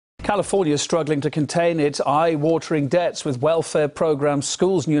California is struggling to contain its eye-watering debts, with welfare programs,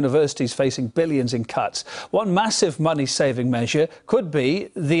 schools and universities facing billions in cuts. One massive money-saving measure could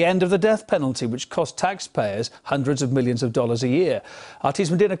be the end of the death penalty, which costs taxpayers hundreds of millions of dollars a year. RT's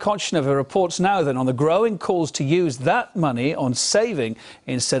Madina Kochenova reports now then on the growing calls to use that money on saving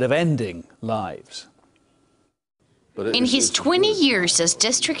instead of ending lives. In his 20 years as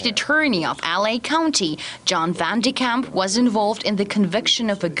district attorney of LA County, John Van de Kamp was involved in the conviction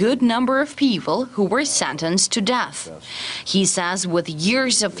of a good number of people who were sentenced to death. He says with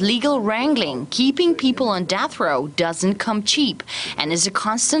years of legal wrangling, keeping people on death row doesn't come cheap and is a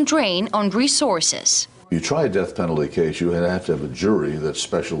constant drain on resources. You try a death penalty case, you have to have a jury that's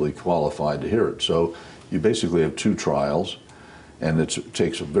specially qualified to hear it. So you basically have two trials. And it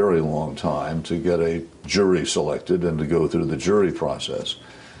takes a very long time to get a jury selected and to go through the jury process.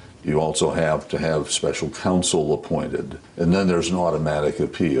 You also have to have special counsel appointed. And then there's an automatic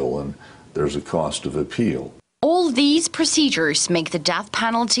appeal, and there's a cost of appeal. All these procedures make the death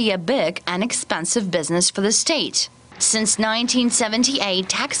penalty a big and expensive business for the state. Since 1978,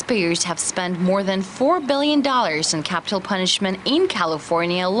 taxpayers have spent more than $4 billion on capital punishment in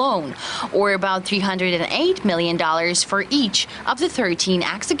California alone, or about $308 million for each of the 13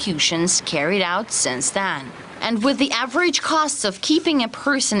 executions carried out since then. And with the average costs of keeping a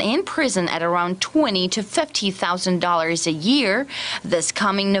person in prison at around $20,000 to $50,000 a year, this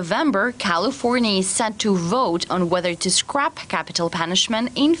coming November, California is set to vote on whether to scrap capital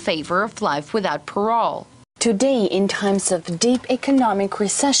punishment in favor of life without parole. Today, in times of deep economic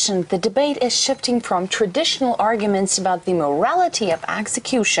recession, the debate is shifting from traditional arguments about the morality of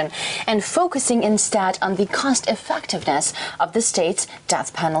execution and focusing instead on the cost-effectiveness of the state's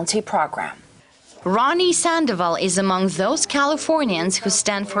death penalty program. Ronnie Sandoval is among those Californians who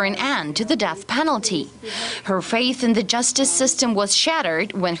stand for an end to the death penalty. Her faith in the justice system was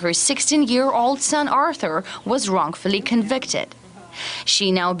shattered when her 16-year-old son Arthur was wrongfully convicted.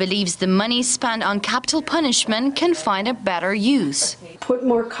 She now believes the money spent on capital punishment can find a better use. Put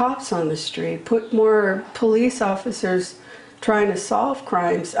more cops on the street, put more police officers trying to solve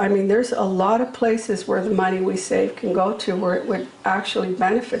crimes. I mean, there's a lot of places where the money we save can go to where it would actually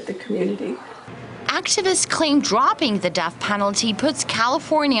benefit the community. Activists claim dropping the death penalty puts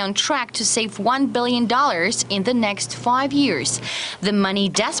California on track to save $1 billion in the next 5 years, the money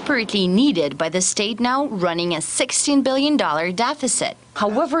desperately needed by the state now running a $16 billion deficit.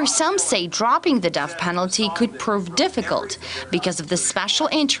 However, some say dropping the death penalty could prove difficult because of the special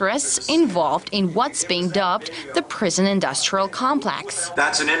interests involved in what's being dubbed the prison industrial complex.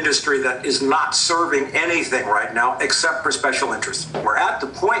 That's an industry that is not serving anything right now except for special interests. We're at the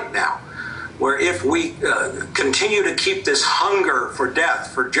point now where if we continue to keep this hunger for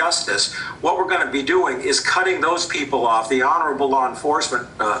death, for justice, what we're going to be doing is cutting those people off, the honorable law enforcement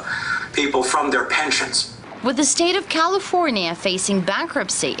people, from their pensions. With the state of California facing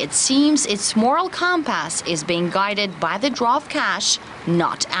bankruptcy, it seems its moral compass is being guided by the draw of cash,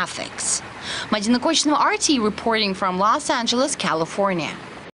 not ethics. Madina Kochenova, RT, reporting from Los Angeles, California.